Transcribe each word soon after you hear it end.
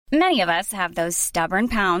Many of us have those stubborn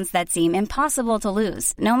pounds that seem impossible to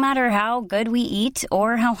lose, no matter how good we eat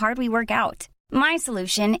or how hard we work out. My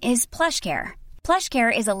solution is PlushCare.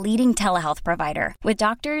 PlushCare is a leading telehealth provider with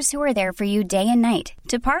doctors who are there for you day and night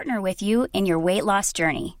to partner with you in your weight loss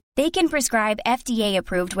journey. They can prescribe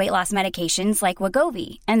FDA-approved weight loss medications like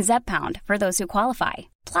Wegovy and Zepbound for those who qualify.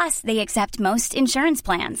 Plus, they accept most insurance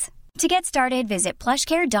plans. To get started, visit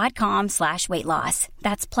plushcare.com/weightloss.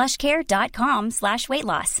 That's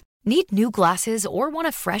plushcare.com/weightloss. Need new glasses or want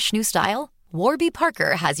a fresh new style? Warby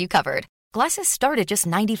Parker has you covered. Glasses start at just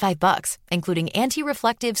 $95, including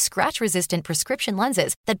anti-reflective, scratch-resistant prescription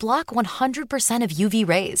lenses that block 100% of UV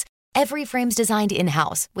rays. Every frame's designed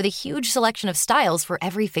in-house with a huge selection of styles for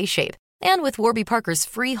every face shape. And with Warby Parker's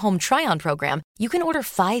free home try-on program, you can order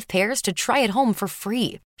 5 pairs to try at home for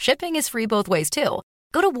free. Shipping is free both ways, too.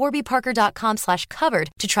 Go to warbyparker.com/covered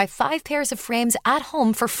to try 5 pairs of frames at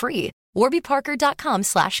home for free.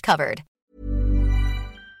 warbyparker.com/covered.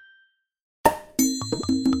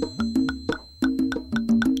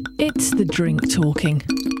 It's the Drink Talking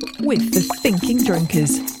with the Thinking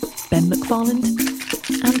Drinkers, Ben McFarland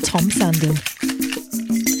and Tom Sandham,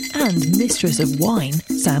 and Mistress of Wine,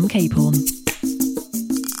 Sam Capehorn.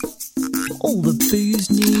 All the booze,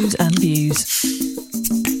 news and views,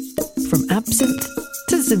 from absinthe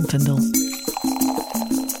to Zinfandel.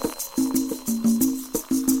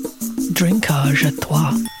 Drinkage à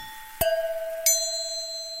toi.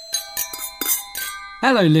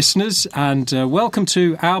 Hello, listeners, and welcome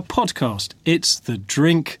to our podcast. It's the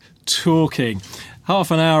Drink Talking.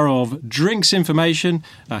 Half an hour of drinks information,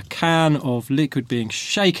 a can of liquid being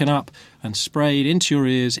shaken up and sprayed into your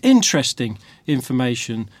ears. Interesting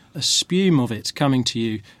information, a spume of it coming to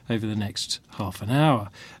you over the next half an hour.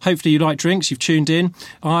 Hopefully you like drinks, you've tuned in.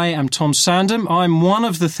 I am Tom Sandham. I'm one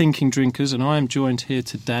of the thinking drinkers, and I am joined here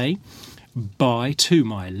today by, to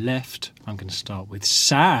my left, I'm going to start with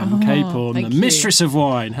Sam Capehorn, the Mistress of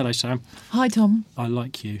Wine. Hello, Sam. Hi, Tom. I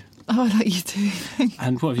like you. Oh, I like you too.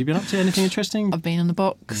 And what have you been up to? Anything interesting? I've been on the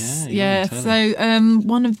box. Yeah. So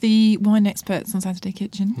one of the wine experts on Saturday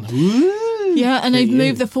Kitchen. Ooh, yeah, and they've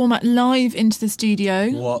moved the format live into the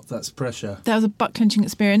studio. What? That's pressure. That was a butt-clenching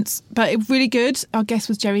experience, but it was really good. Our guest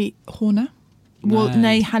was Jerry Horner.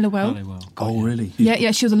 Nay Halliwell. Oh, really? Yeah,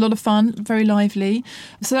 she was a lot of fun, very lively.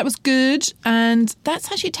 So that was good, and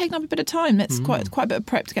that's actually taken up a bit of time. That's quite a bit of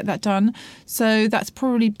prep to get that done. So that's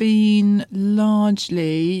probably been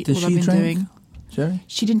largely Does what she I've been drink, doing. Jerry?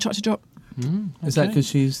 She didn't try to drop. Is that because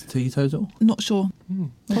she's teetotal? Not sure.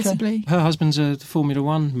 Possibly. Her husband's a Formula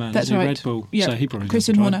One man. That's isn't he? right. Red Bull. Yeah. So he probably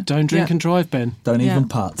Christian doesn't drive. Horner. Don't drink Yeah. and drive, Ben. Don't Yeah. even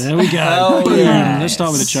putt. There we go. Oh, Boom. yes. Let's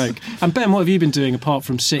start with a joke. And Ben, what have you been doing apart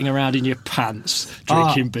from sitting around in your pants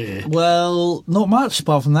drinking beer? Well, not much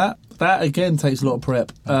apart from that. That, again, takes a lot of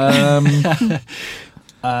prep. What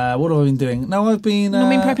have I been doing? No, I've been... Not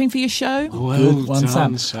been prepping for your show? Well Good one,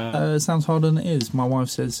 done, Sam. Sam. Sounds harder than it is. My wife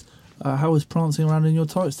says, how was prancing around in your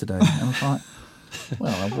tights today? And I was like...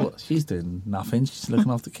 Well, she's doing nothing. She's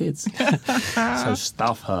looking after kids. So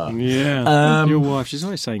stuff her. Yeah. Your wife, she's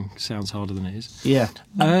always saying sounds harder than it is. Yeah.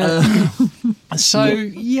 I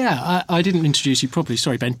didn't introduce you properly.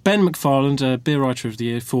 Sorry, Ben. Ben McFarland, beer writer of the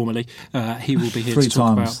year, formerly. He will be here to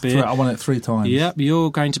talk about beer. I won it 3 times. Yep,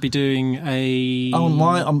 you're going to be doing a...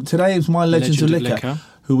 today is my Legends of Liquor.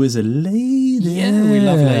 Who is a lady. Yeah, we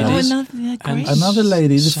love ladies. Great. Another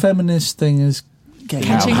lady. The feminist thing is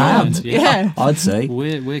getting out of Catching hand. on. Yeah. I'd say.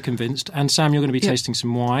 We're convinced. And Sam, you're going to be tasting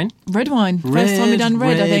some wine. Red wine. First time we've done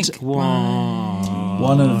red, I think. Wine.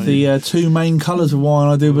 One of the 2 main colours of wine,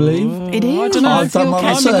 I do believe. It is. I don't know. I've done my I'm a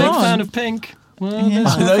research. big fan of pink. Well, Yeah.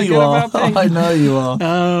 let's I not know you forget are. about pink. I know you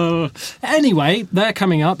are. Anyway, they're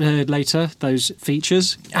coming up later, those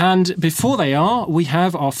features. And before they are, we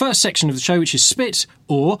have our first section of the show, which is Spit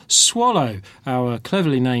or Swallow, our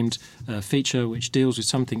cleverly named feature which deals with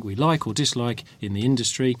something we like or dislike in the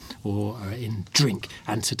industry or in drink.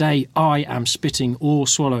 And today I am spitting or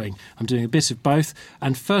swallowing. I'm doing a bit of both.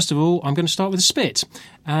 And first of all, I'm going to start with a spit.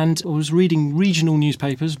 And I was reading regional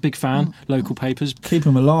newspapers, big fan, local papers. Keep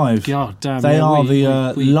them alive. God damn. They yeah, are we-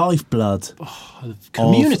 the lifeblood.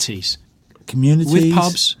 communities. Communities. With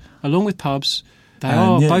pubs, along with pubs. They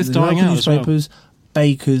are And, both the dying local out as well. newspapers,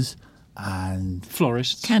 bakers, and...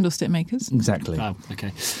 Florists. Candlestick makers. Exactly. Oh,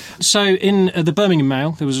 okay. So in the Birmingham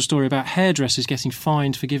Mail, there was a story about hairdressers getting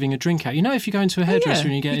fined for giving a drink out. You know, if you go into a hairdresser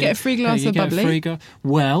and you get a free glass you of get bubbly. a free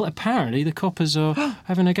well, apparently the coppers are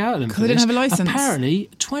having a go at them. Because they don't have a licence. Apparently,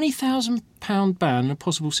 £20,000 ban and a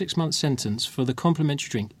possible 6-month sentence for the complimentary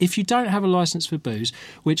drink if you don't have a licence for booze,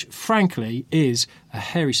 which frankly is a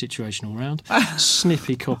hairy situation all round.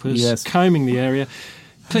 Snippy coppers, Yes. combing the area.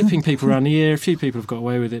 clipping people around the ear. A few people have got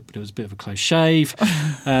away with it, but it was a bit of a close shave.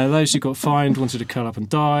 Those who got fined wanted to curl up and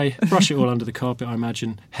die. Brush it all under the carpet, I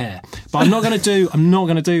imagine. Hair. But I'm not going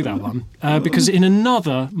to do that one because in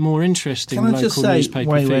another more interesting local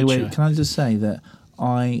newspaper feature. Wait. Can I just say that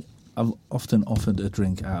I've often offered a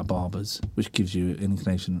drink at a barber's, which gives you an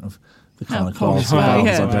inclination of the kind of class of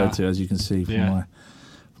barbers I go to, as you can see from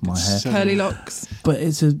my hair. Curly locks. But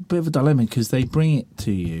it's a bit of a dilemma because they bring it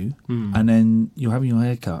to you and then you're having your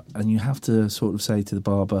hair cut and you have to sort of say to the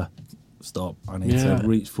barber, stop, I need to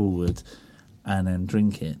reach forward and then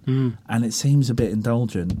drink it. And it seems a bit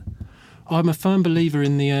indulgent. I'm a firm believer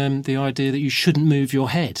in the idea that you shouldn't move your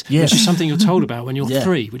head, which is something you're told about when you're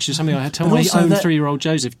 3, which is something I had to tell my own 3-year-old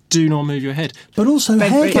Joseph, do not move your head. But also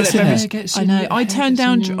hair gets in it. I know. I turned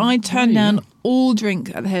down all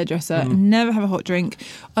drink at the hairdresser, never have a hot drink.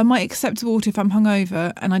 I might accept water if I'm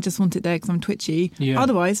hungover and I just want it there because I'm twitchy.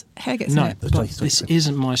 Otherwise, hair gets in it. But this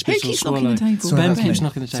isn't my spit or swallow. Ben keeps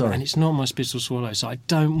knocking the table, and it's not my spit or swallow, so I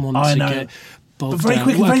don't want to get... But very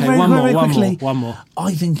quickly, one more.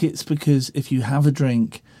 I think it's because if you have a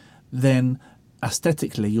drink, then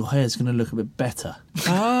aesthetically your hair's going to look a bit better. It's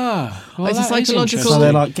a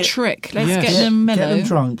psychological trick. Let's get them mellow. Get them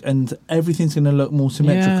drunk and everything's going to look more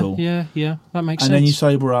symmetrical. Yeah, that makes sense. And then you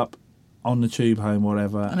sober up on the tube home,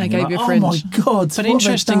 whatever. And they gave you a fringe. Oh my God. But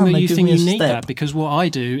interesting that you think you need that, because what I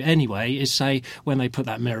do anyway is say, when they put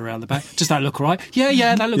that mirror around the back, does that look all right?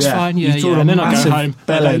 Yeah, that looks fine. Yeah. And then I go home.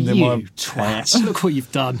 You twat. Look what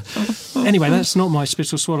you've done. Anyway, that's not my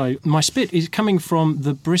spit or swallow. My spit is coming from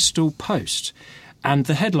the Bristol Post. And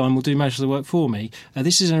the headline will do most of the work for me.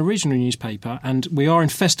 This is an original newspaper, and we are in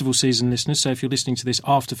festival season, listeners, so if you're listening to this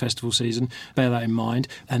after festival season, bear that in mind.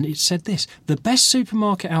 And it said this: the best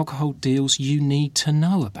supermarket alcohol deals you need to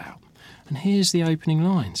know about. And here's the opening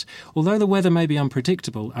lines. Although the weather may be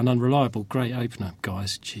unpredictable and unreliable, great opener,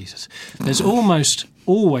 guys, Jesus. There's almost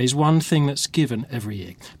always one thing that's given every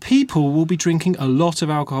year. People will be drinking a lot of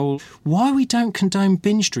alcohol. Why we don't condone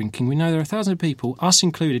binge drinking, we know there are thousands of people, us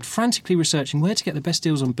included, frantically researching where to get the best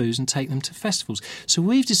deals on booze and take them to festivals. So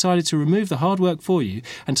we've decided to remove the hard work for you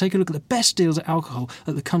and take a look at the best deals at alcohol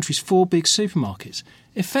at the country's 4 big supermarkets.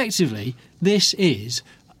 Effectively, this is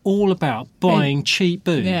all about buying cheap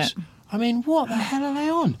booze. Yeah. I mean, what the hell are they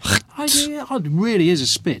on? It really is a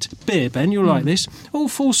spit. Beer, Ben, you'll like this. All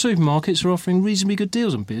 4 supermarkets are offering reasonably good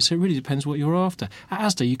deals on beer, so it really depends what you're after. At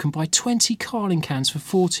Asda, you can buy 20 Carling cans for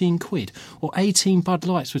 14 quid or 18 Bud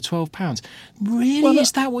Lights for £12. Really?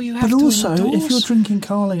 Is that what you have to endorse? But also, if you're drinking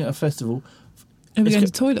Carling at a festival... Are we going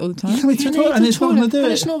to the toilet all the time? You can to the toilet, and it's not going to do it.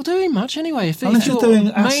 But it's not doing much anyway. Unless you're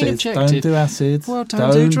doing acid, don't do acid. Well,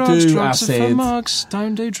 don't do drugs. Drugs are for mugs.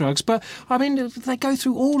 Don't do drugs. But, I mean, they go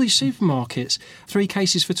through all these supermarkets. 3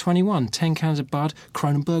 cases for 21, 10 cans of Bud,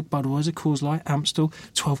 Kronenbourg, Budweiser, Coors Light, Amstel,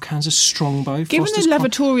 12 cans of Strongbow. Given Foster's the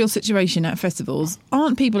lavatorial situation at festivals,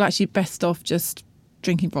 aren't people actually best off just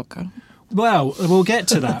drinking vodka? Well, we'll get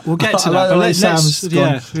to that. But that's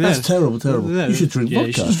terrible. Yeah, you should drink vodka.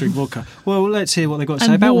 You should just drink vodka. Well, let's hear what they've got to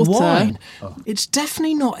say about wine. It's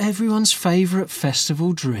definitely not everyone's favourite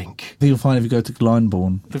festival drink. I think you'll find if you go to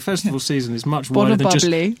Glyndebourne. The festival season is much wider than just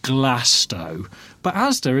Glasto. But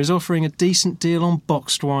Asda is offering a decent deal on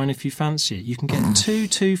boxed wine if you fancy it. You can get 2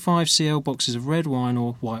 25cl boxes of red wine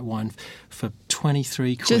or white wine for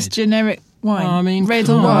 23 quid. Just generic wine. I mean, red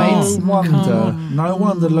or white. No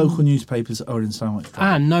wonder local newspapers are in so much trouble.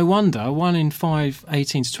 And no wonder 1 in 5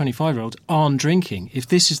 18 to 25-year-olds aren't drinking, if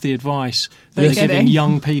this is the advice they're giving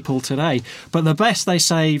young people today. But the best they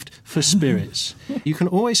saved for spirits. You can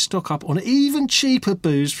always stock up on even cheaper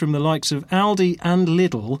booze from the likes of Aldi and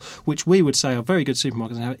Lidl, which we would say are very good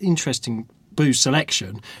supermarkets and have interesting booze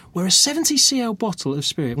selection, where a 70cl bottle of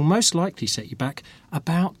spirit will most likely set you back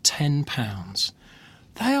about £10.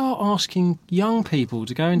 They are asking young people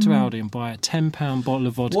to go into Aldi and buy a £10 bottle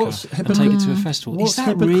of vodka and take it to a festival. Is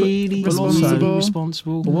that really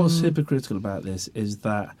responsible? But what's hypocritical about this is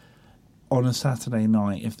that on a Saturday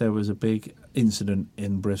night, if there was a big incident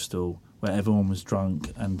in Bristol where everyone was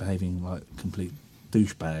drunk and behaving like complete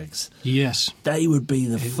douchebags, yes, they would be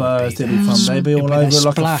the first. It'd be fun. They'd be all over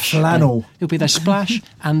like a flannel. It would be their splash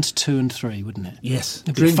and 2 and 3, wouldn't it? Yes.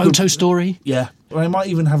 It'd be a photo story. Yeah. Well, they might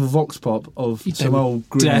even have a vox pop of some old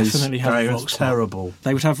Grimmers. Definitely have a vox pop. Terrible.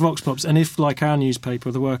 They would have vox pops, and if, like our newspaper,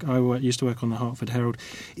 I used to work on the Hertford Herald,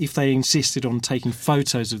 if they insisted on taking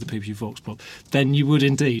photos of the people you vox pop, then you would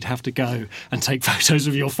indeed have to go and take photos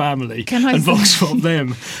of your family and vox pop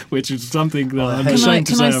them, which is something that I'm ashamed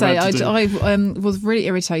to say I've had to do. I was really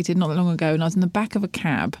irritated not that long ago, and I was in the back of a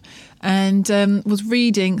cab and was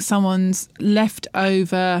reading someone's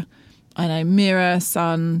leftover, Mirror,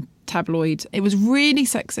 Sun, tabloid. It was really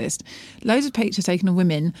sexist. Loads of pictures taken of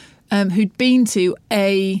women who'd been to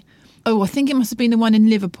I think it must have been the one in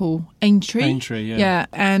Liverpool, Aintree. Aintree, yeah. Yeah,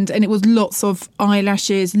 and it was lots of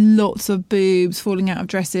eyelashes, lots of boobs falling out of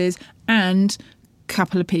dresses, and a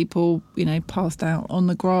couple of people, passed out on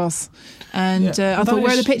the grass. And I thought,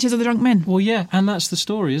 where are the pictures of the drunk men? Well, yeah, and that's the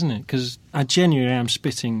story, isn't it? Because I genuinely am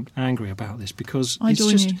spitting angry about this, because it's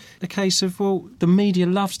just a case of, the media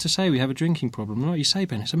loves to say we have a drinking problem. Like you say,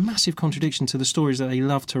 Ben, it's a massive contradiction to the stories that they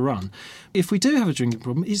love to run. If we do have a drinking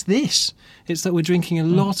problem, it's this. It's that we're drinking a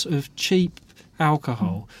lot of cheap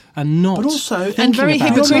alcohol and not... But also... And very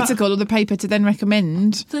hypocritical of the paper to then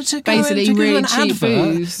recommend basically really cheap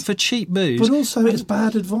booze. For cheap booze. But also it's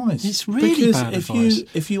bad advice. It's really bad advice.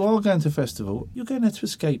 If you are going to a festival, you're going there to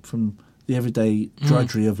escape from the everyday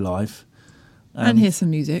drudgery of life. And hear some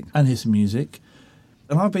music. And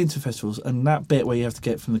I've been to festivals, and that bit where you have to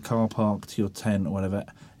get from the car park to your tent or whatever,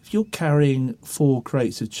 if you're carrying 4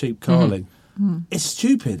 crates of cheap Carling... It's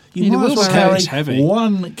stupid. You might as well carry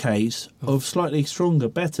one case of slightly stronger,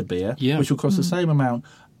 better beer, which will cost the same amount,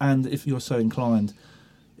 and if you're so inclined,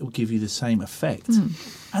 it will give you the same effect.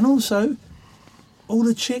 And also, all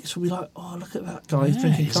the chicks will be like, "Oh, look at that guy! He's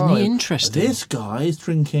drinking Carling. Interesting. This guy is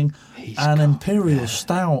drinking an imperial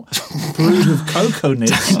stout brewed with cocoa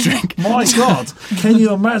nibs. My God, can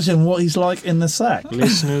you imagine what he's like in the sack?"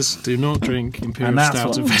 Listeners, do not drink imperial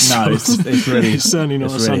stout at festivals. No, it's really it's certainly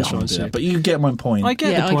not it's a really sunshine stick. But you get my point. I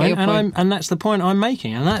get the point, and that's the point I'm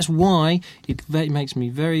making, and that's why it makes me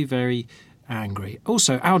very, very angry.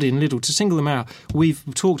 Also, Aldi and Lidl, to single them out, we've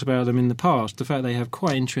talked about them in the past, the fact they have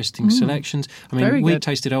quite interesting selections. I mean, we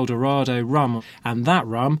tasted Eldorado rum, and that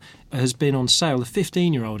rum has been on sale, the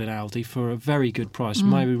 15-year-old in Aldi, for a very good price.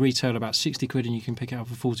 Maybe retail about 60 quid and you can pick it up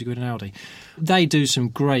for 40 quid in Aldi. They do some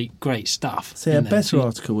great, great stuff. See, a better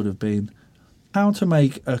article would have been how to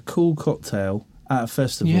make a cool cocktail at a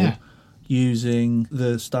festival using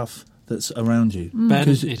the stuff that's around you. Ben,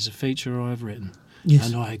 it's a feature I've written. Yes.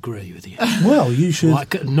 And I agree with you. Well, you should.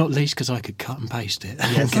 Not least because I could cut and paste it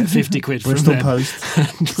and get 50 quid from Bristol them. Post.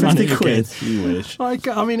 50 quid, you wish. I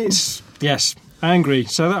mean, it's... Yes, angry.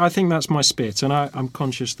 So I think that's my spit. And I'm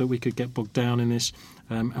conscious that we could get bogged down in this.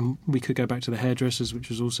 And we could go back to the hairdressers, which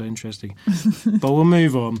was also interesting. But we'll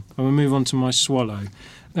move on. And we'll move on to my swallow.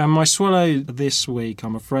 And my swallow this week,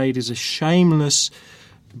 I'm afraid, is a shameless...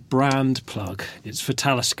 brand plug. It's for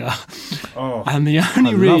Talisker. And the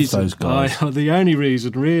only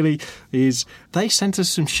reason really is they sent us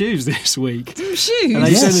some shoes this week. Some shoes? And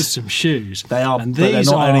they sent us some shoes. They are, and they're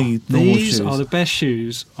not any normal shoes. These are the best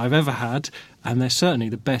shoes I've ever had, and they're certainly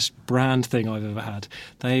the best brand thing I've ever had.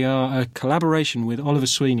 They are a collaboration with Oliver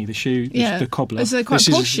Sweeney, the cobbler. So they're quite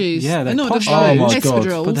posh shoes. Yeah, they're not posh shoes. Oh my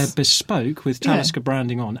God. But they're bespoke with Talisker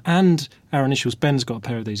branding on, and our initials. Ben's got a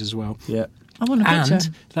pair of these as well. Yeah. I want a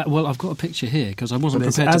picture. And I've got a picture here because I wasn't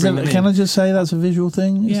prepared to bring them in. Can I just say that's a visual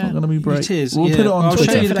thing? It's not going to be break. It is. We'll put it on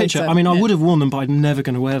Twitter. I'll show you the picture. I mean, I would have worn them, but I'm never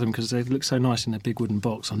going to wear them because they look so nice in their big wooden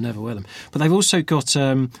box. I'll never wear them. But they've also got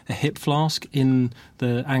a hip flask in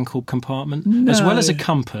the ankle compartment, as well as a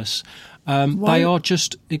compass. They are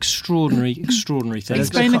just extraordinary things.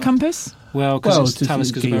 Explain the compass? Well, because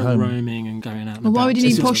Talisker's about roaming and going out. Well, why would you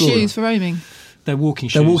need posh shoes for roaming? They're walking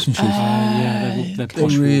shoes. They're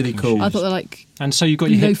posh really cool. I thought they're like... And so you've got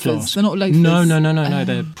your hip flask. They're not loafers. No.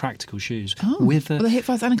 They're practical shoes. With a hip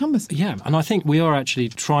flask and a compass. Yeah, and I think we are actually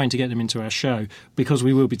trying to get them into our show because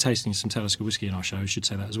we will be tasting some Talisker whiskey in our show. I should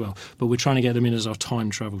say that as well. But we're trying to get them in as our time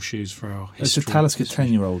travel shoes for our history. It's a Talisker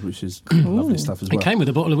 10-year-old, which is lovely stuff as well. It came with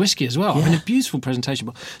a bottle of whiskey as well. I mean, a beautiful presentation.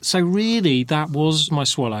 So really, that was my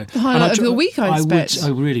swallow. The highlight of the week, I expect. I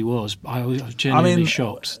really was. I was genuinely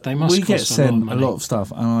shocked. They must get sent a lot of stuff,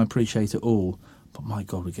 and I appreciate it all. But my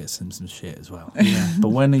God, we get some shit as well. Yeah. But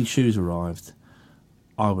when these shoes arrived,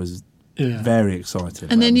 I was very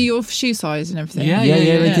excited. And they knew your shoe size and everything. Yeah.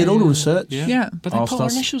 They did all the research. Yeah. But they put our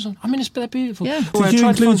initials on. I mean, they're beautiful. Yeah. Did you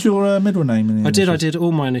include your middle name in the I did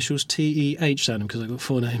all my initials, TEH, because I've got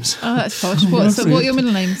 4 names. Oh, that's posh. What are your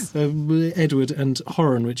middle names? Edward and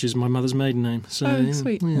Horan, which is my mother's maiden name. So,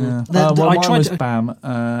 sweet. Yeah. Mine was Bam.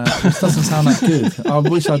 This doesn't sound that good. I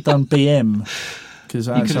wish I'd done BM. You could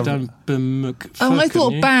have done Bamuk. I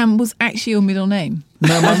thought Bam was actually your middle name.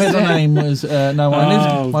 No, my middle name was... my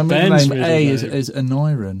middle name is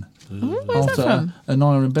Aneurin. Where's that from?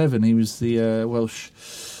 Aneurin Bevan. He was the Welsh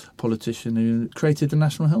politician who created the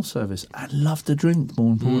National Health Service and loved to drink,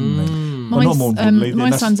 more importantly. Not more importantly.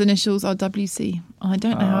 My son's initials are WC. I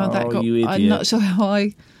don't know how that got... You idiot. I'm not sure how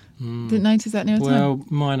I didn't notice that near the time. Well,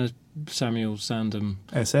 mine are Samuel Sandham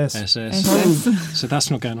SS. So that's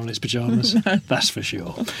not going on its pyjamas. That's for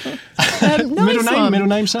sure. Nice Middle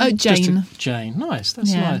name, Sam? Oh, Jane. Jane. Nice.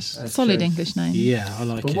 That's nice. Solid English name. Yeah, I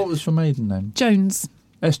like But it. what was your maiden name? Jones.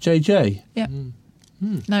 SJJ? Yeah.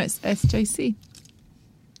 No, it's SJC.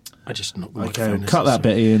 I just not Okay, cut that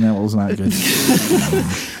bit, Ian. That wasn't that good.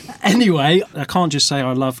 Anyway, I can't just say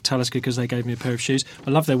I love Talisker because they gave me a pair of shoes.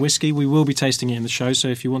 I love their whiskey. We will be tasting it in the show, so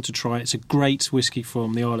if you want to try it, it's a great whiskey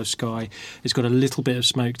from the Isle of Skye. It's got a little bit of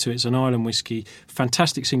smoke to it. It's an island whiskey,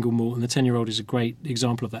 fantastic single malt, and the 10-year-old is a great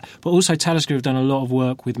example of that. But also, Talisker have done a lot of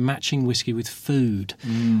work with matching whiskey with food.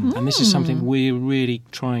 And this is something we're really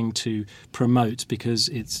trying to promote because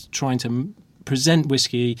it's trying to present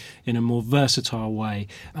whiskey in a more versatile way.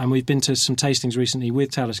 And we've been to some tastings recently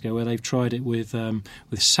with Talisker where they've tried it with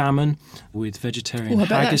salmon, with vegetarian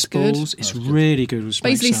haggis balls. It's really good with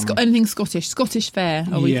smoked Basically, salmon. anything Scottish fare,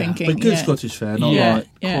 are we thinking? But good Scottish fare, not like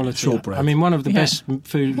quality shortbread. I mean, one of the best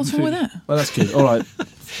food. What's wrong with that? Well, that's good. All right.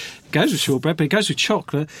 Goes with shortbread, but it goes with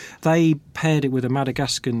chocolate. They paired it with a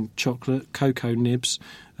Madagascan chocolate, cocoa nibs,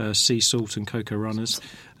 sea salt and cocoa runners.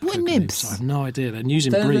 What Cocoa nibs? I have no idea. They're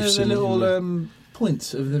using They're briefs. the little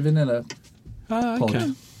points of the vanilla. Oh, okay.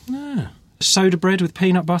 pod. Yeah. Soda bread with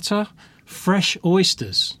peanut butter, fresh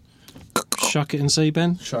oysters. Shuck it and see,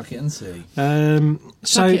 Ben. Shuck it and see. Really,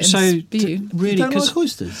 You don't because like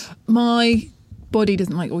oysters? my body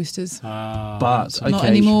doesn't like oysters. But Not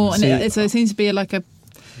anymore. And occasionally. so it seems to be like a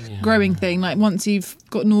growing thing. Like once you've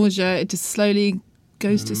got nausea, it just slowly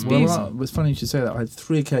goes to spews. Well, it's funny you should say that. I had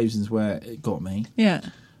 3 occasions where it got me. Yeah.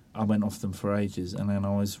 I went off them for ages, and then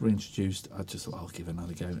I was reintroduced. I just thought, I'll give it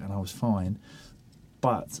another go, and I was fine.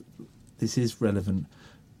 But this is relevant.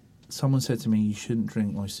 Someone said to me, you shouldn't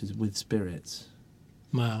drink oysters with spirits.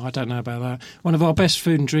 Well, I don't know about that. One of our best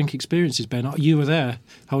food and drink experiences, Ben, you were there,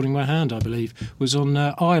 holding my hand, I believe, was on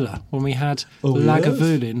Isla when we had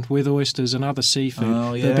Lagavulin with oysters and other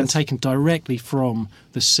seafood that had been taken directly from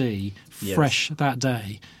the sea, fresh that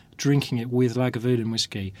day. Drinking it with Lagavulin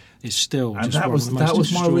whiskey is still and just that one was of the most that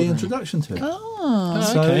was my extraordinary. reintroduction to it. Oh,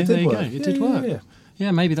 So okay, it there did you work. go. It did work.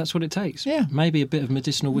 Yeah, maybe that's what it takes. Yeah. Maybe a bit of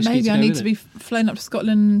medicinal whiskey. maybe to I go need with to it. be flown up to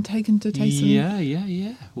Scotland and taken to taste some.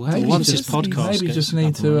 Yeah. Well, Maybe once you this just- podcast maybe you gets just need up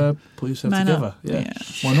and to running. pull yourself Man together. up. Yeah.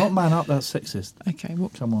 Well, not man up. That's sexist. Okay,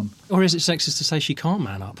 well, Come on. Or is it sexist to say she can't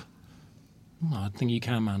man up? No, I think you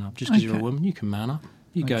can man up. Just because you're a Okay. woman, you can man up.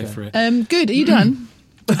 You go for it. good. Are you done?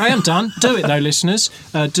 I am done. Do it, though, listeners.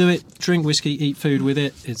 Do it. Drink whiskey, eat food with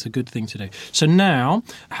it. It's a good thing to do. So now,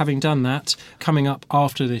 having done that, coming up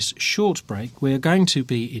after this short break, we're going to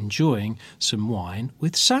be enjoying some wine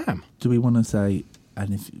with Sam. Do we want to say,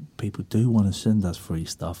 and if people do want to send us free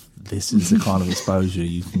stuff, this is the kind of exposure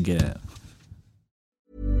you can get.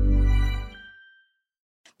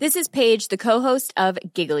 This is Paige, the co-host of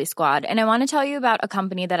Giggly Squad, and I want to tell you about a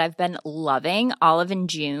company that I've been loving, Olive &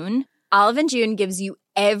 June. Olive & June gives you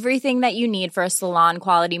everything that you need for a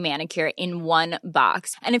salon-quality manicure in one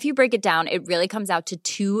box. And if you break it down, it really comes out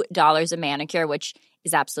to $2 a manicure, which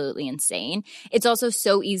is absolutely insane. It's also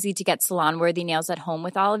so easy to get salon-worthy nails at home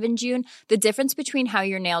with Olive & June. The difference between how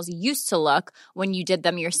your nails used to look when you did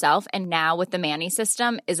them yourself and now with the Mani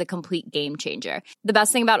system is a complete game changer. The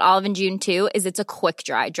best thing about Olive & June, too, is it's a quick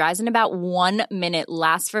dry. Dries in about 1 minute,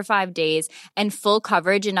 lasts for 5 days, and full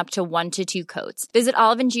coverage in up to 1 to 2 coats. Visit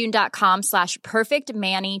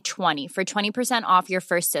oliveandjune.com/perfectmani20 for 20% off your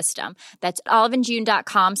first system. That's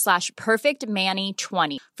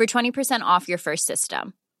oliveandjune.com/perfectmani20 for 20% off your first system.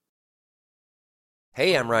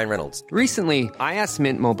 Hey, I'm Ryan Reynolds. Recently, I asked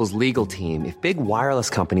Mint Mobile's legal team if big wireless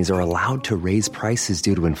companies are allowed to raise prices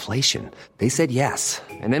due to inflation. They said yes.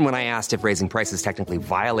 And then when I asked if raising prices technically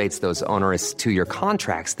violates those onerous 2-year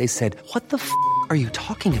contracts, they said, "What the f*** are you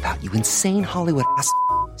talking about, you insane Hollywood ass?"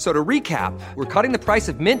 So to recap, we're cutting the price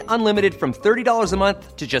of Mint Unlimited from $30 a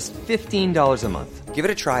month to just $15 a month. Give it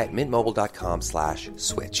a try at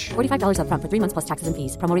mintmobile.com/switch. $45 up front for 3 months plus taxes and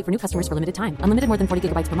fees. Promo rate for new customers for limited time. Unlimited more than 40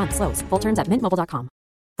 gigabytes per month. Slows full terms at mintmobile.com.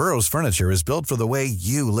 Burrow's furniture is built for the way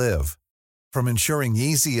you live. From ensuring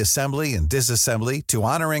easy assembly and disassembly to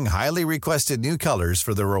honoring highly requested new colors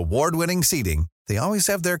for their award-winning seating, they always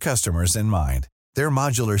have their customers in mind. Their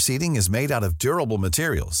modular seating is made out of durable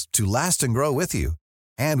materials to last and grow with you.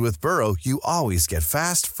 And with Burrow, you always get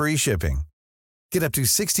fast, free shipping. Get up to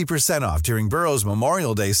 60% off during Burrow's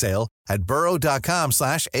Memorial Day sale at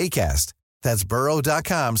burrow.com/ACAST. That's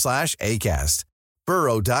burrow.com/ACAST.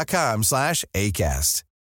 burrow.com/ACAST.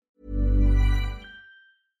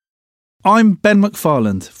 I'm Ben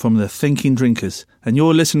McFarland from the Thinking Drinkers, and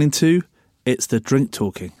you're listening to It's the Drink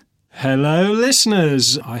Talking. Hello,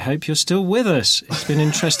 listeners. I hope you're still with us. It's been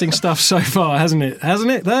interesting stuff so far, hasn't it? Hasn't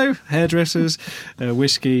it, though? Hairdressers,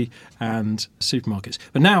 whiskey and supermarkets.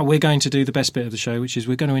 But now we're going to do the best bit of the show, which is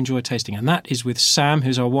we're going to enjoy tasting. And that is with Sam,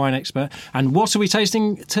 who's our wine expert. And what are we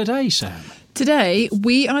tasting today, Sam? Today,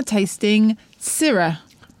 we are tasting Syrah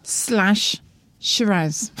 /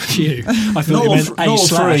 Shiraz. Phew. I thought you meant a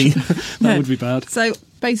slash. That would be bad. So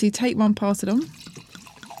basically, take one, pass it on.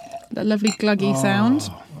 That lovely gluggy sound.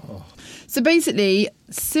 So basically,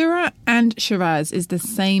 Syrah and Shiraz is the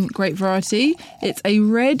same grape variety. It's a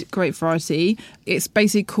red grape variety. It's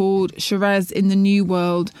basically called Shiraz in the New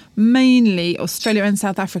World, mainly Australia and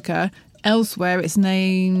South Africa. Elsewhere, it's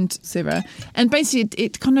named Syrah. And basically,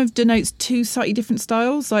 it kind of denotes two slightly different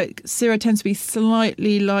styles. Like, Syrah tends to be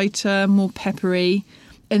slightly lighter, more peppery,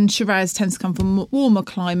 and Shiraz tends to come from warmer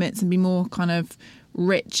climates and be more kind of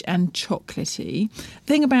rich and chocolatey. The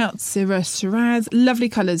thing about Syrah, Shiraz, lovely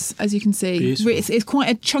colours, as you can see. It's quite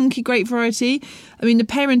a chunky grape variety. I mean, the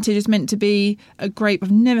parentage is meant to be a grape I've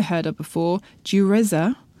never heard of before,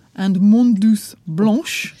 Dureza and Mondouse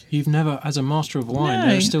Blanche. You've never, as a master of wine,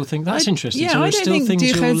 never still think that's interesting. Yeah, so I don't still think things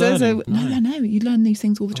you're learning. No. You learn these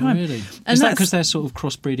things all the time. Oh, really? And is that because they're sort of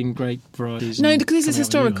crossbreeding grape varieties? No, because this is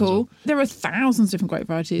historical. There are thousands of different grape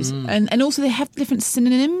varieties, and also they have different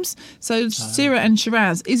synonyms. So Syrah and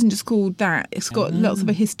Shiraz isn't just called that. It's got lots of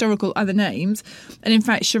historical other names. And in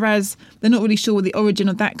fact, Shiraz, they're not really sure where the origin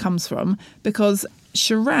of that comes from, because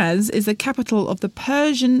Shiraz is the capital of the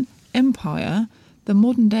Persian Empire, the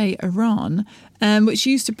modern-day Iran, which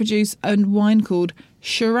used to produce a wine called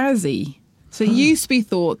Shirazi. So it used to be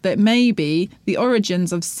thought that maybe the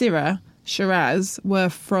origins of Syrah, Shiraz, were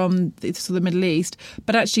from the Middle East,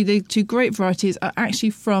 but actually the two grape varieties are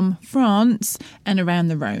actually from France and around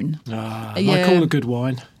the Rhone. Like all a good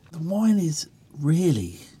wine. The wine is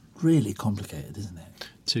really, really complicated, isn't it?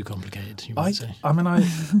 Too complicated, you might say. I mean,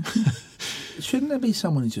 shouldn't there be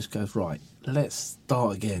someone who just goes, right, let's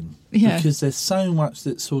start again? Yeah. Because there's so much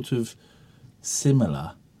that's sort of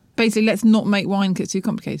similar. Basically, let's not make wine because it's too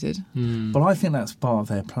complicated. But I think that's part of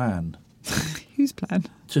their plan. Whose plan?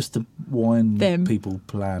 Just the wine people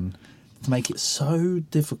plan. To make it so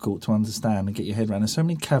difficult to understand and get your head around. There's so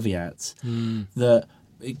many caveats that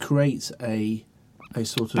it creates a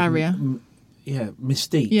sort of barrier.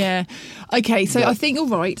 Mystique. Yeah. Okay, so I think you're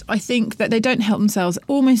right. I think that they don't help themselves.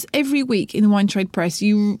 Almost every week in the wine trade press,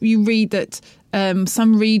 you read that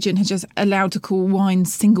some region has just allowed to call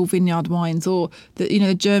wines single vineyard wines, or that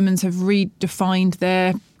the Germans have redefined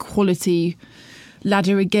their quality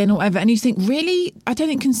ladder again, or whatever. And you think, really? I don't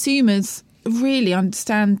think consumers really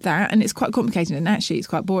understand that, and it's quite complicated, and actually it's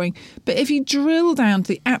quite boring. But if you drill down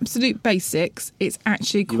to the absolute basics, it's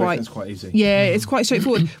actually it's quite easy. Yeah, it's quite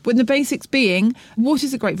straightforward. When the basics being, what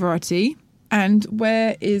is a grape variety and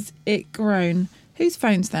where is it grown? Whose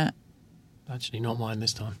phone's that? Actually, not mine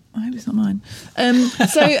this time. I hope it's not mine.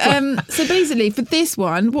 So basically, for this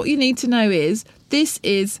one, what you need to know is this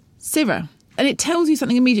is Syrah. And it tells you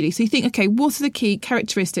something immediately. So you think, okay, what are the key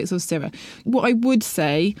characteristics of Syrah? What I would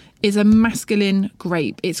say is a masculine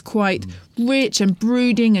grape. It's quite rich and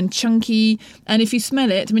brooding and chunky. And if you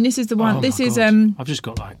smell it, I mean, this is the one. I've just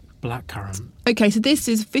got like blackcurrant. Okay, so this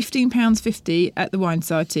is £15.50 at the Wine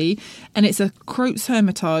Society, and it's a Croats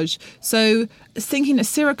Hermitage. So thinking that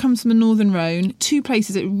Syrah comes from the Northern Rhone, two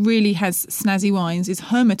places it really has snazzy wines is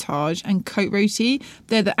Hermitage and Côte Rôtie.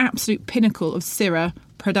 They're the absolute pinnacle of Syrah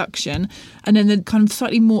production. And then the kind of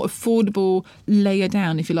slightly more affordable layer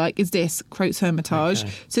down, if you like, is this Croats Hermitage.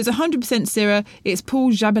 Okay. So it's 100% Syrah. It's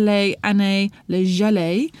Paul Jabelet Année Le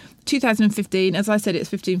Jalais, 2015. As I said,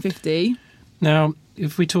 it's 1550. Now,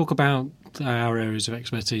 if we talk about our areas of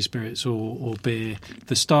expertise, spirits or beer,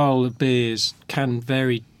 the style of beers can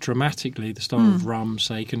vary dramatically. The style of rum,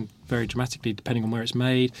 say, can vary dramatically depending on where it's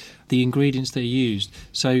made, the ingredients that are used.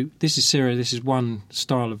 So this is Syrah, this is one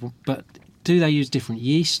style of, but do they use different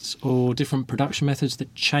yeasts or different production methods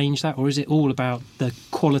that change that, or is it all about the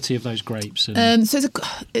quality of those grapes? So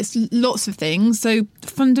it's lots of things. So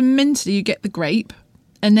fundamentally, you get the grape,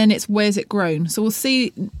 and then it's where's it grown. So we'll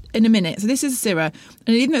see in a minute. So this is Syrah,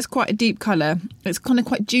 and even though it's quite a deep colour, it's kind of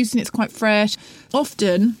quite juicy and it's quite fresh.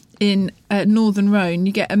 Often in Northern Rhone,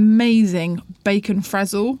 you get amazing bacon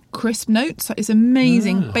frazzle, crisp notes. It's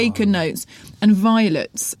amazing bacon notes and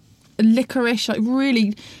violets, licorice, like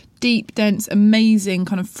really deep, dense, amazing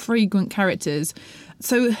kind of fragrant characters.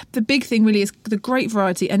 So the big thing really is the grape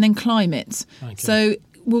variety and then climate. Okay. So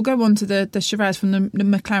we'll go on to the Shiraz from the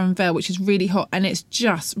McLaren Vale, which is really hot and it's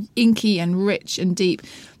just inky and rich and deep.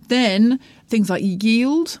 Then things like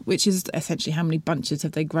yield, which is essentially how many bunches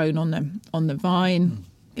have they grown on the vine.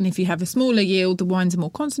 And if you have a smaller yield, the wines are more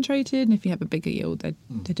concentrated. And if you have a bigger yield, they're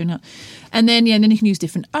doing that. And then, then you can use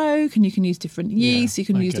different oak, and you can use different yeast. You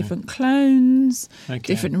can use different clones,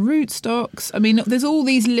 different root stocks. I mean, there's all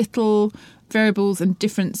these little variables and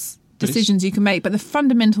different decisions you can make. But the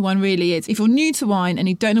fundamental one really is, if you're new to wine and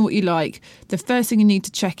you don't know what you like, the first thing you need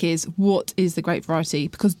to check is, what is the grape variety?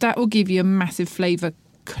 Because that will give you a massive flavour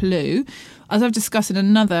clue. As I've discussed in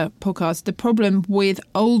another podcast, the problem with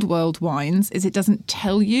old world wines is it doesn't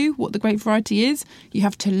tell you what the grape variety is. You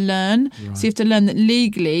have to learn. Right. So you have to learn that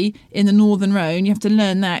legally in the Northern Rhone, you have to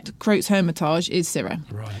learn that Groats Hermitage is Syrah.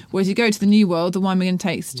 Right. Whereas you go to the New World, the wine we're going to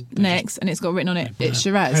taste next, and it's got written on it, it's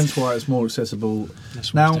Shiraz. Hence why it's more accessible.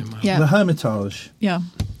 Now, the Hermitage, has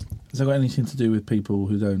that got anything to do with people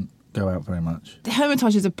who don't go out very much? The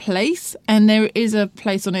Hermitage is a place, and there is a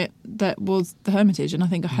place on it that was the Hermitage, and I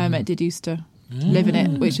think a hermit did used to live in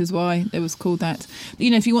it, which is why it was called that.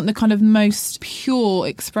 If you want the kind of most pure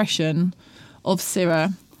expression of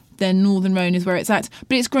Syrah, then Northern Rhone is where it's at.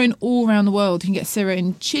 But it's grown all around the world. You can get Syrah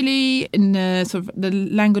in Chile, in sort of the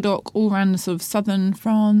Languedoc, all around the sort of southern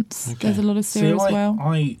France. Okay. There's a lot of Syrah as well.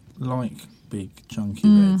 I like big chunky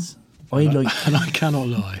reds. And I cannot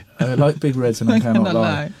lie. I like big reds, and I cannot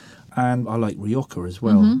lie. And I like Rioja as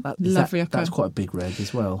well. Love Rioja. That's quite a big red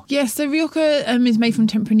as well. Yes, so Rioja is made from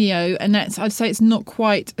Tempranillo, and I'd say it's not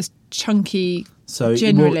quite as chunky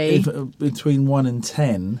generally. So between 1 and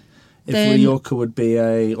 10, if Rioja would be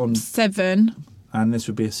on 7. And this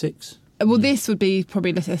would be a 6? Well, this would be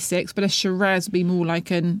probably a 6, but a Shiraz would be more like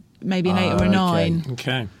maybe an 8 or a 9.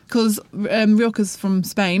 Okay. Because Rioja's from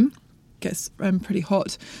Spain, gets pretty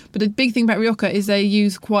hot. But the big thing about Rioja is they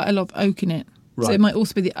use quite a lot of oak in it. Right. So it might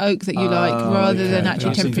also be the oak that you like rather than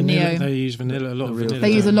actually Tempranillo. They use a lot of vanilla.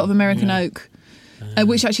 They use a lot of American oak,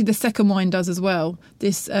 which actually the second wine does as well.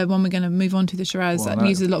 This one we're going to move on to, the Shiraz, that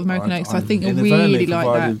uses a lot of American oak, so I think you'll really like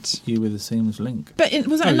that. You with a seamless link. But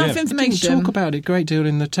was that enough information? Didn't talk about it a great deal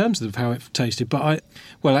in the terms of how it tasted, but I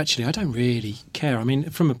don't really care. I mean,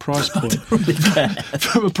 from a price point,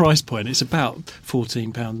 it's about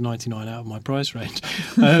 £14.99 out of my price range.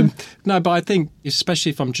 No, but I think,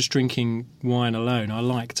 especially if I'm just drinking wine alone, I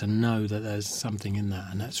like to know that there's something in that,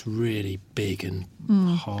 and that's really big and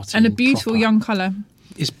hearty and a beautiful proper. Young colour.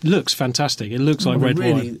 It looks fantastic. It looks like red wine.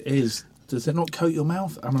 It really is. Does it not coat your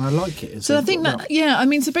mouth? I mean, I like it. So I think that,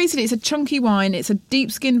 so basically it's a chunky wine. It's a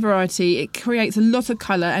deep skin variety. It creates a lot of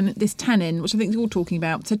colour and this tannin, which I think you're all talking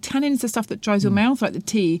about. So tannin is the stuff that dries your mouth, like the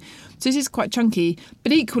tea. So this is quite chunky.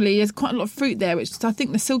 But equally, there's quite a lot of fruit there, which I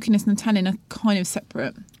think the silkiness and the tannin are kind of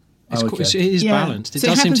separate. It is balanced. It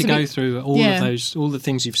does seem to go through all of those, all the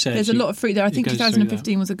things you've said. There's a lot of fruit there. I think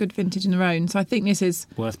 2015 was a good vintage in the Rhone. So I think this is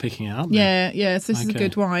worth picking up. Yeah. So this is a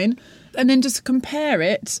good wine. And then just to compare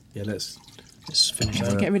it. Yeah, let's finish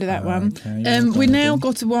that. Get rid of that one. Okay, we now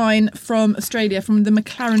got a wine from Australia, from the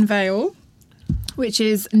McLaren Vale, which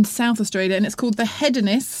is in South Australia, and it's called the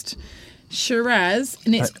Hedonist Shiraz,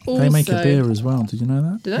 and it's they make a beer as well. Did you know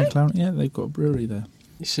that? Do they? McLaren, yeah, they've got a brewery there.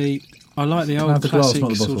 You see, I like the old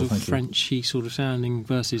classic sort of Frenchy sort of sounding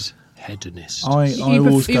versus hedonist.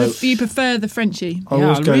 You prefer the Frenchy?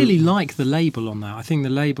 I really like the label on that. I think the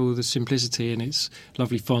label, the simplicity and its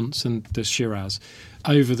lovely fonts and the Shiraz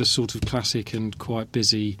over the sort of classic and quite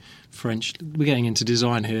busy French. We're getting into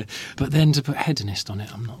design here, but then to put hedonist on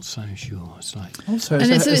it, I'm not so sure. It's like it's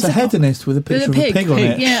a hedonist with a picture of a pig on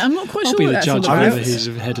it. Yeah, I'm not quite sure. I'll be the judge whether he's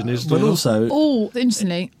a hedonist. But also,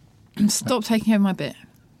 interestingly, stop taking over my bit.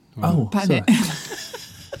 Sorry.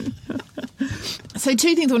 So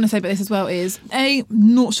 2 things I want to say about this as well is, A,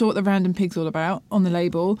 not sure what the random pig's all about on the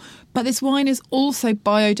label, but this wine is also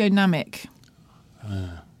biodynamic.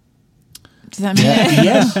 Does that mean anything?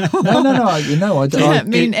 Yes. No. Does that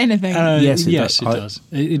mean anything? Yes, it does.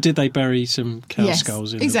 Did they bury some cow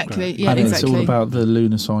skulls in the exactly. ground? Yeah, exactly. It's all about the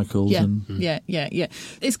lunar cycles. Yeah.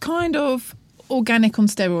 It's kind of organic on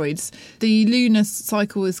steroids. The lunar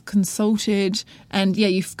cycle is consulted, and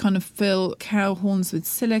you kind of fill cow horns with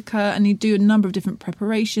silica, and you do a number of different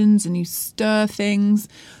preparations, and you stir things,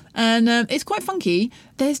 and it's quite funky.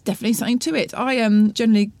 There's definitely something to it. I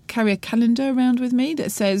generally carry a calendar around with me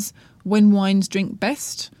that says when wines drink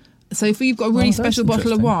best. So if you've got a really special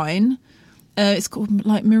bottle of wine, it's called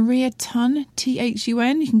like Maria Tun,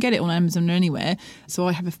 Thun. You can get it on Amazon or anywhere. So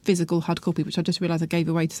I have a physical hard copy, which I just realised I gave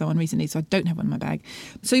away to someone recently, so I don't have one in my bag.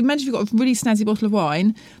 So imagine if you've got a really snazzy bottle of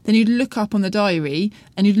wine, then you'd look up on the diary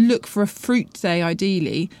and you'd look for a fruit day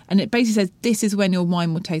ideally, and it basically says this is when your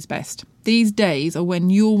wine will taste best. These days are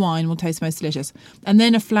when your wine will taste most delicious. And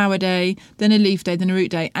then a flower day, then a leaf day, then a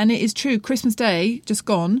root day. And it is true, Christmas Day, just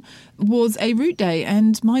gone, was a root day,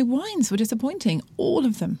 and my wines were disappointing. All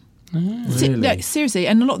of them. Really? Seriously,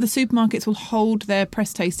 and a lot of the supermarkets will hold their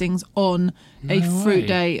press tastings on a fruit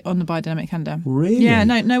day on the biodynamic calendar. Really? Yeah,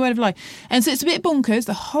 no word of lie. And so it's a bit bonkers.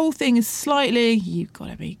 The whole thing is slightly, you've got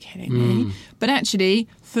to be kidding me. But actually,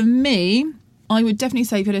 for me, I would definitely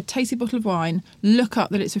say if you had a tasty bottle of wine, look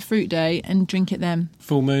up that it's a fruit day and drink it then.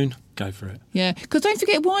 Full moon, go for it. Yeah, because don't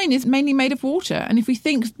forget, wine is mainly made of water. And if we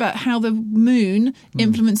think about how the moon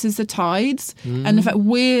influences the tides and the fact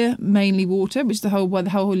we're mainly water, which is where the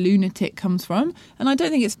whole lunatic comes from. And I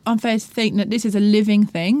don't think it's unfair to think that this is a living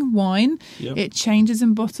thing, wine. Yep. It changes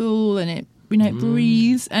in bottle and it, it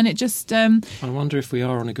breathes and it just... I wonder if we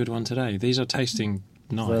are on a good one today. These are tasting...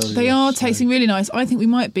 nice. They are tasting really nice. I think we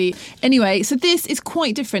might be. Anyway, so this is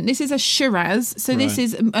quite different. This is a Shiraz. So this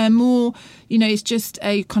is more, it's just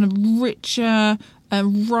a kind of richer,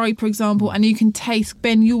 riper example. And you can taste,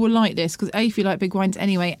 Ben, you will like this because A, if you like big wines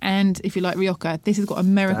anyway, and if you like Rioja, this has got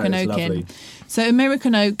American oak in. So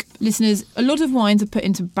American oak, listeners, a lot of wines are put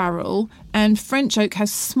into barrel and French oak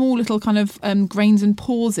has small little kind of grains and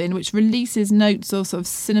pores in, which releases notes of sort of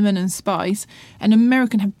cinnamon and spice. And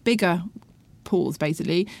American have bigger pores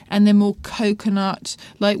basically, and they're more coconut,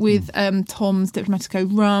 like with Tom's Diplomatico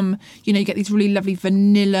rum. You get these really lovely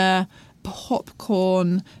vanilla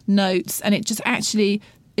popcorn notes, and it just actually,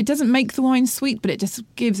 it doesn't make the wine sweet, but it just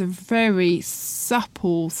gives a very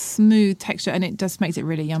supple, smooth texture, and it just makes it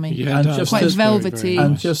really yummy. Yeah, and just quite velvety. Very, very nice.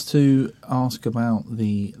 And just to ask about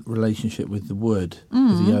the relationship with the wood,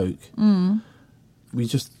 with the oak, we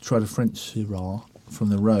just tried a French Syrah from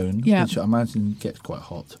the Rhone, which I imagine gets quite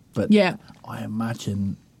hot. But I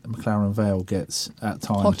imagine McLaren Vale gets at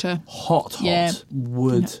times hotter. Hot.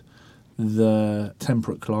 Would the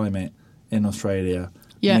temperate climate in Australia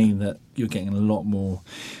mean that you're getting a lot more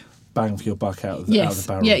bang for your buck out of the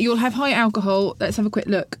barrel? Yeah, you'll have high alcohol. Let's have a quick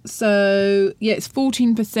look. So, it's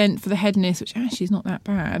 14% for the headness, which actually is not that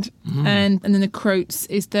bad. And then the Croats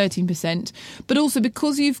is 13%. But also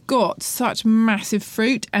because you've got such massive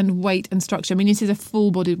fruit and weight and structure, I mean, this is a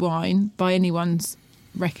full-bodied wine by anyone's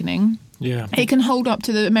reckoning. Yeah. It can hold up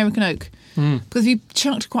to the American oak. Because if you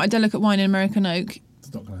chunked quite a delicate wine in American oak,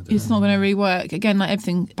 it's not going to really work. Again, like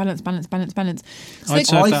everything, balance. So I'd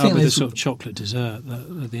serve that up with a sort of chocolate dessert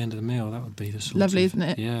at the end of the meal. That would be the sort lovely, of, isn't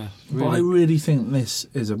it? Yeah. Really. But I really think this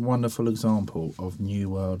is a wonderful example of New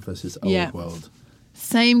World versus Old World.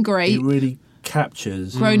 Same grape. It really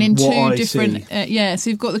captures grown in what two I different. So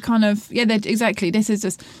you've got the kind of exactly. This is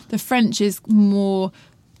just the French is more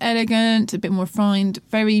elegant, a bit more refined,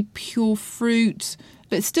 very pure fruit.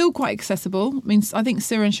 But still quite accessible. I mean, I think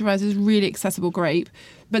Syrah and Shiraz is really accessible grape.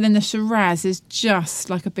 But then the Shiraz is just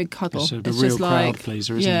like a big cuddle. It's real just crowd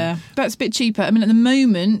pleaser, isn't it? But it's a bit cheaper. I mean, at the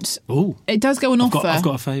moment, it does go on offer. I've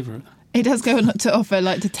got a favourite. It does go on to offer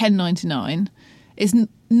like to $10.99. It's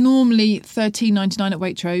normally $13.99 at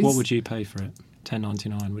Waitrose. What would you pay for it?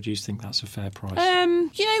 $10.99. Would you think that's a fair price?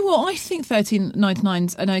 You know what? I think $13.99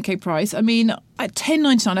 is an okay price. I mean, at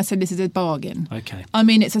 $10.99, I said this is a bargain. Okay. I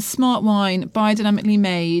mean, it's a smart wine, biodynamically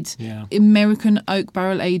made, American oak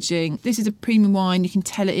barrel aging. This is a premium wine. You can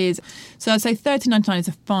tell it is. So I'd say $13.99 is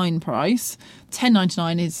a fine price.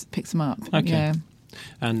 $10.99 picks them up. Okay. Yeah.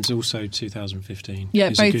 And also 2015. Yeah,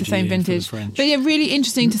 both the same vintage. But really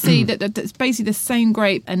interesting to see that it's basically the same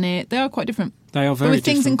grape, and they are quite different. They are very but with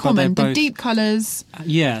things in different, common. The deep colours,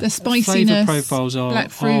 the spiciness, flavour profiles black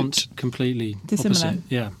fruit, aren't completely dissimilar. Opposite.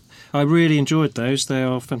 Yeah. I really enjoyed those. They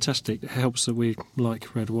are fantastic. It helps that we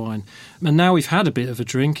like red wine. And now we've had a bit of a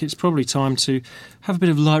drink, it's probably time to have a bit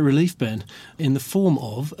of light relief, Ben, in the form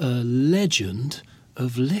of a legend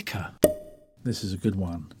of liquor. This is a good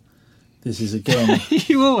one. This is, again...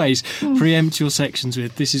 You always preempt your sections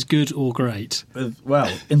with, this is good or great.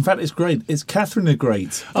 Well, in fact, it's great. It's Catherine the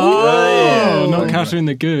Great. Not Catherine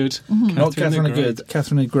the Good. Not Catherine the Good.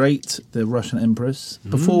 Catherine the Great, the Russian Empress.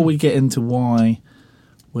 Before we get into why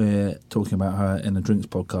we're talking about her in the Drinks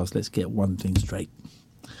podcast, let's get one thing straight.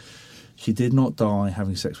 She did not die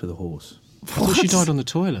having sex with a horse. I thought she died on the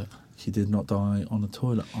toilet. She did not die on the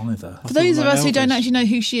toilet either. For those of us who don't actually know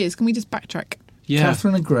who she is, can we just backtrack? Yeah.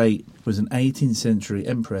 Catherine the Great was an 18th century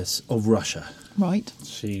empress of Russia. Right.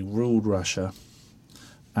 She ruled Russia.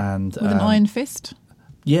 And with an iron fist?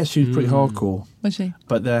 Yeah, she was pretty hardcore. Was she?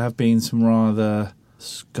 But there have been some rather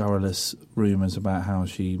scurrilous rumours about how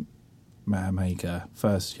she met her maker.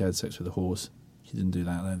 First, she had sex with a horse. She didn't do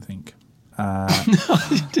that, I don't think.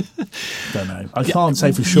 Don't know. I can't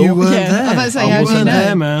say for sure. You weren't there. I wasn't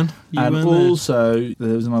there, man. And also,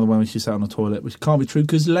 there was another one where she sat on the toilet, which can't be true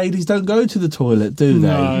because ladies don't go to the toilet, do they?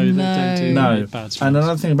 No, they don't do bad stuff. And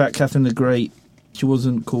another thing about Catherine the Great, she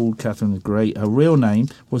wasn't called Catherine the Great. Her real name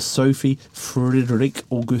was Sophie Friedrich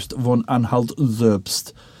August von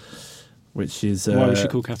Anhalt-Zerbst. which is... Why was she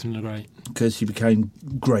called Catherine the Great? Because she became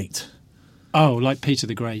great. Oh, like Peter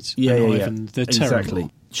the Great. Yeah, and yeah. Ivan the Terrible. Exactly.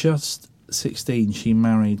 Just 16, she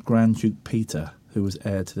married Grand Duke Peter, who was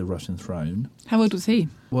heir to the Russian throne. How old was he?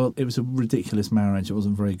 Well, it was a ridiculous marriage. It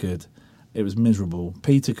wasn't very good. It was miserable.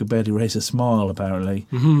 Peter could barely raise a smile, apparently,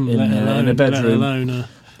 in a bedroom.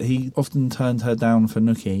 He often turned her down for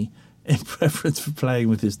nookie in preference for playing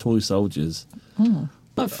with his toy soldiers. Oh.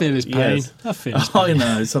 I feel his pain. Yes. I feel his pain.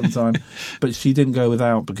 I know, sometimes. But she didn't go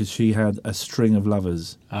without because she had a string of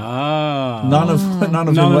lovers. Ah. None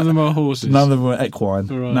of them are horses. None of them were equine.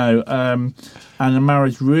 Right. No. And the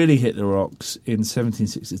marriage really hit the rocks in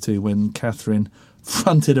 1762 when Catherine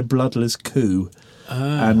fronted a bloodless coup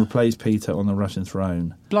and replaced Peter on the Russian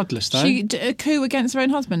throne. Bloodless, though? She did a coup against her own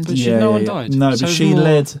husband. But no one died? No, So but it's she more-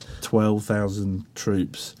 led 12,000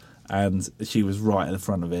 troops and she was right at the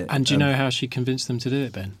front of it. And do you know how she convinced them to do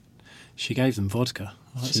it, Ben? She gave them vodka.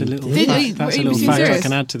 That's She a little did. fact, that's a little Was he fact I serious?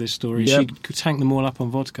 can add to this story. Yep. She tanked them all up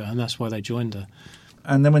on vodka, and that's why they joined her.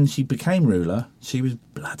 And then when she became ruler, she was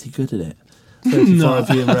bloody good at it.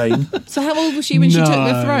 35-year reign. So how old was she when she took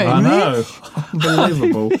the throne? I know.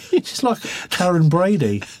 Unbelievable. She's like Karen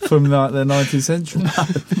Brady from like the 19th century.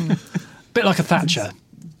 Bit like a Thatcher.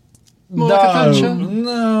 More no, like a Thatcher.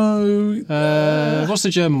 no. What's the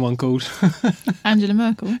German one called? Angela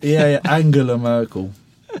Merkel. Yeah, Angela Merkel.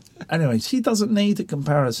 Anyway, she doesn't need a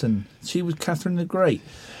comparison. She was Catherine the Great.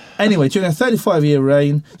 Anyway, during her 35-year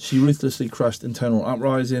reign, she ruthlessly crushed internal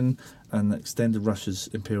uprising and extended Russia's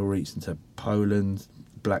imperial reach into Poland,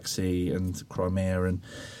 Black Sea and Crimea. And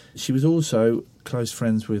she was also close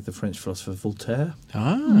friends with the French philosopher Voltaire.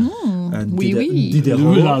 And Oui, oui. Diderot.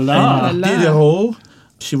 Ooh la la. And Diderot.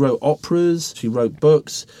 She wrote operas, she wrote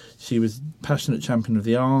books, she was a passionate champion of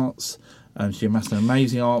the arts, she amassed an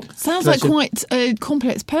amazing art. Sounds like quite a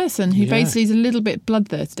complex person who basically is a little bit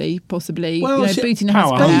bloodthirsty, possibly. Well, booting her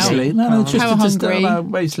power husband Basically,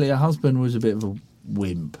 out. Basically, her husband was a bit of a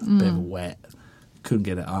wimp, a bit of a wet, couldn't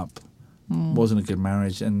get it up, wasn't a good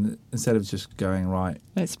marriage, and instead of just going, right,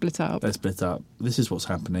 Let's split up. this is what's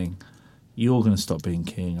happening, you're going to stop being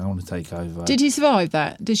king, I want to take over. Did he survive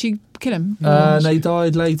that? Did she kill him? They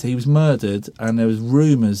died later. He was murdered, and there was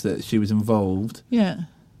rumours that she was involved, Yeah.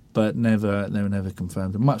 but they were never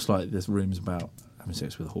confirmed. Much like there's rumours about having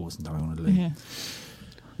sex with a horse and dying on a lead. Yeah.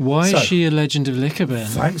 Why So- is she a legend of liquor, Ben?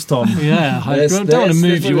 Thanks, Tom. Yeah, I don't want to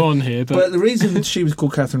move you on here, But the reason she was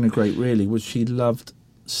called Catherine the Great really was she loved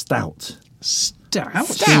stout. Stout?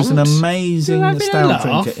 She was an amazing You're having a stout laugh.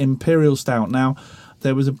 drinker, imperial stout. Now,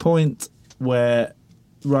 there was a point where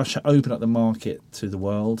Russia opened up the market to the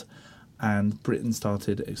world and Britain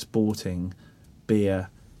started exporting beer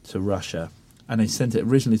to Russia. And they sent it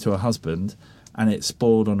originally to her husband and it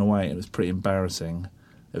spoiled on the way. It was pretty embarrassing.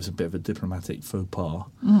 It was a bit of a diplomatic faux pas.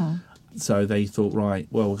 So they thought, right,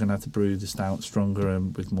 well, we're going to have to brew the stout stronger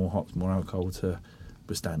and with more hops, more alcohol to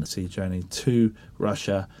withstand the sea journey to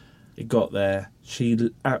Russia. It got there. She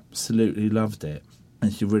absolutely loved it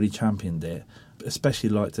and she really championed it. Especially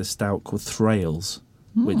liked a stout called Thrales,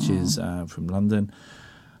 which is from London.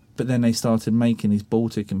 But then they started making these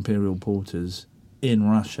Baltic Imperial Porters in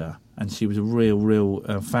Russia, and she was a real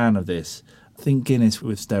fan of this. Think Guinness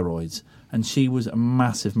with steroids. And she was a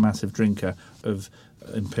massive drrinker of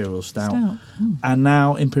Imperial Stout. And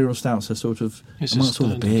now Imperial Stouts are sort of, It's amongst all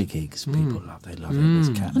the standard. beer gigs, people love it. There's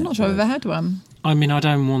catnip I'm not sure I've shows. ever had one. I mean, I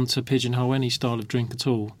don't want to pigeonhole any style of drink at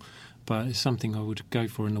all, but it's something I would go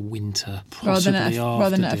for in the winter, Rather possibly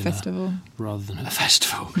than at a dinner, festival. Rather than at a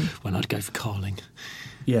festival, when I'd go for carling.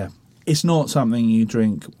 Yeah. It's not something you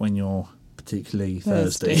drink when you're particularly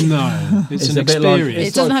thirsty. No, it's an a bit like- experience.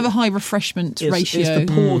 It doesn't have a high refreshment ratio. It's the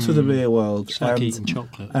port of the beer world. It's like eating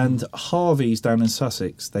chocolate. And Harvey's down in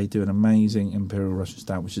Sussex, they do an amazing Imperial Russian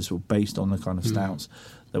Stout, which is sort of based on the kind of stouts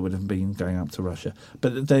that would have been going up to Russia.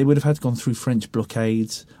 But they would have had gone through French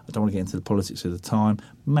blockades. I don't want to get into the politics of the time,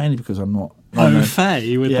 mainly because I'm not... Au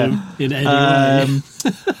fait with them in any way.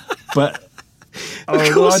 But...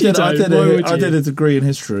 course you don't. Why would I you? did a degree in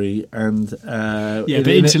history and... But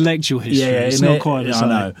intellectual history, it's not quite the same. I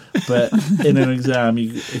know, but in an exam,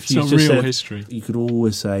 if you not just real said, history. you could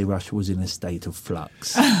always say Russia was in a state of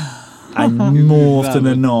flux. And more often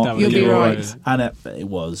than not, that would You'll be you're right. And it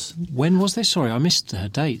was. When was this? Sorry, I missed her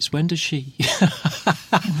dates. When does she...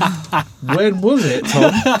 When was it,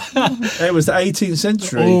 Tom? It was the 18th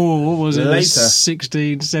century. what was it? Later.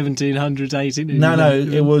 The 1700s, 1800s? No,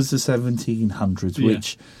 it was the 1700s, Yeah.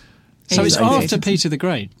 which... So it's It was after 18th. Peter the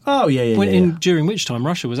Great. Oh, yeah. During which time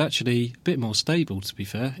Russia was actually a bit more stable, to be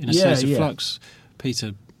fair. In a state of flux,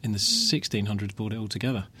 Peter in the 1600s bought it all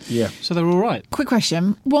together. Yeah. So they're all right. Quick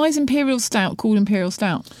question. Why is Imperial Stout called Imperial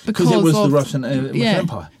Stout? Because it was the Russian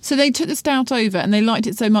Empire. So they took the stout over and they liked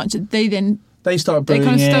it so much that they started brewing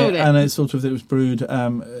kind of stole it. And it was brewed.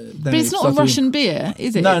 But it's not a Russian beer,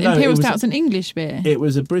 is it? No, Imperial Stout's an English beer. It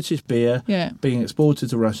was a British beer being exported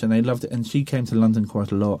to Russia, and they loved it. And she came to London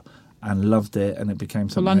quite a lot and loved it, and it became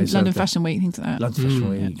something. London Fashion Week, things like that. London Fashion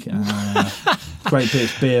Week. Great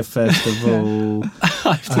British Beer Festival.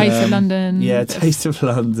 Taste of London. Yeah, Taste of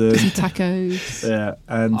London. Tacos. Yeah,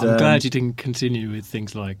 and I'm glad you didn't continue with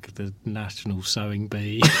things like the National Sewing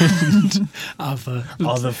Bee and other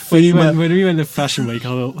female. When we went to Fashion Week, I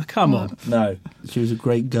thought, well, come on. No, she was a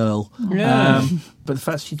great girl. Yeah. But the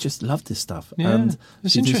fact she just loved this stuff, Yeah. and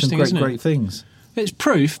It's she did some interesting, great things. It's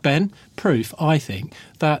proof, Ben, I think,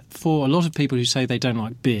 that for a lot of people who say they don't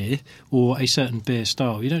like beer or a certain beer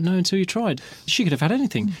style, you don't know until you tried. She could have had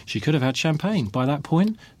anything. She could have had champagne. By that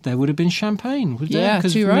point, there would have been champagne, would there? Yeah,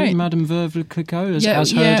 too right. Madame Veuve Clicquot, as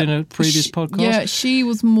heard in a previous podcast. Yeah, she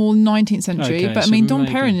was more 19th century. Okay, but I so mean, Dom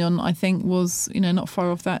maybe. Perignon, I think, was, not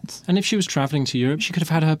far off that. And if she was travelling to Europe, she could have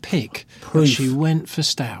had her pick. Proof. But she went for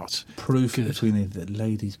stout. Proof Good. between that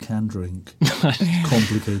ladies can drink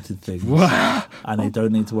complicated things. Wow. And they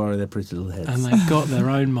don't need to worry their pretty little heads. And they've got their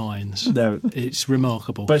own minds. No. It's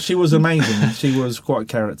remarkable. But she was amazing. She was quite a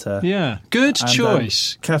character. Yeah, good And,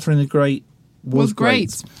 choice. Catherine the Great was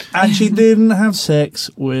great. And she didn't have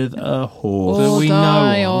sex with a horse. That we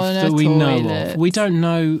die know on of. a That we know toilet. of. We don't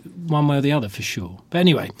know one way or the other for sure. But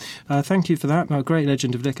anyway, thank you for that. A great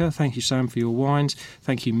legend of liquor. Thank you, Sam, for your wines.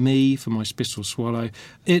 Thank you, me, for my Spittle Swallow.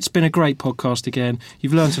 It's been a great podcast again.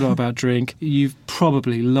 You've learnt a lot about drink. You've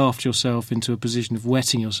probably laughed yourself into a position of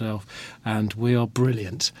wetting yourself, and we are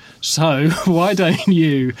brilliant. So why don't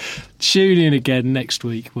you tune in again next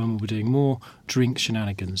week when we'll be doing more drink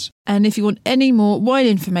shenanigans. And if you want any more wine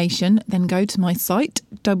information, then go to my site,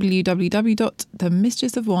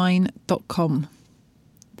 www.themistressofwine.com.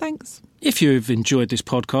 Thanks. If you've enjoyed this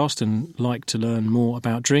podcast and like to learn more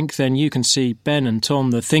about drink, then you can see Ben and Tom,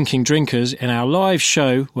 the Thinking Drinkers, in our live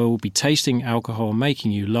show where we'll be tasting alcohol and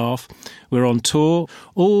making you laugh. We're on tour.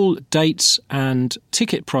 All dates and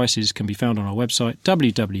ticket prices can be found on our website,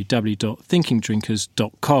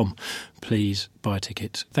 www.thinkingdrinkers.com. Please buy a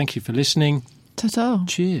ticket. Thank you for listening. Ta-ta.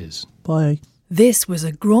 Cheers. Bye. This was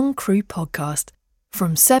a Grand Cru podcast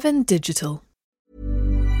from 7 Digital.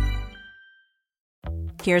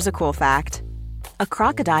 Here's a cool fact. A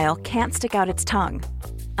crocodile can't stick out its tongue.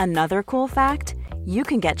 Another cool fact, you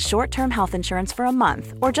can get short-term health insurance for a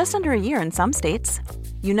month or just under a year in some states.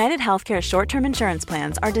 United Healthcare short-term insurance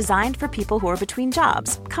plans are designed for people who are between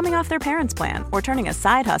jobs, coming off their parents' plan, or turning a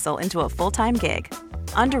side hustle into a full-time gig.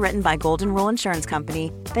 Underwritten by Golden Rule Insurance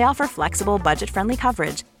Company, they offer flexible, budget-friendly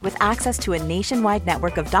coverage with access to a nationwide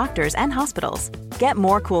network of doctors and hospitals. Get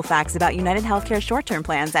more cool facts about United Healthcare short-term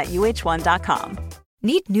plans at uh1.com.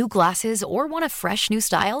 Need new glasses or want a fresh new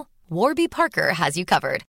style? Warby Parker has you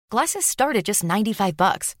covered. Glasses start at just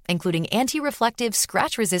 $95, including anti-reflective,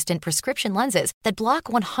 scratch-resistant prescription lenses that block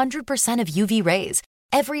 100% of UV rays.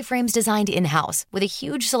 Every frame's designed in-house with a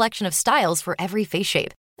huge selection of styles for every face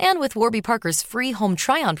shape. And with Warby Parker's free home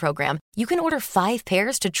try-on program, you can order 5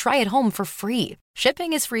 pairs to try at home for free.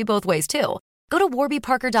 Shipping is free both ways, too. Go to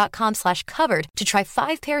warbyparker.com/covered to try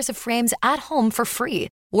 5 pairs of frames at home for free.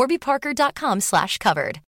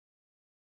 warbyparker.com/covered.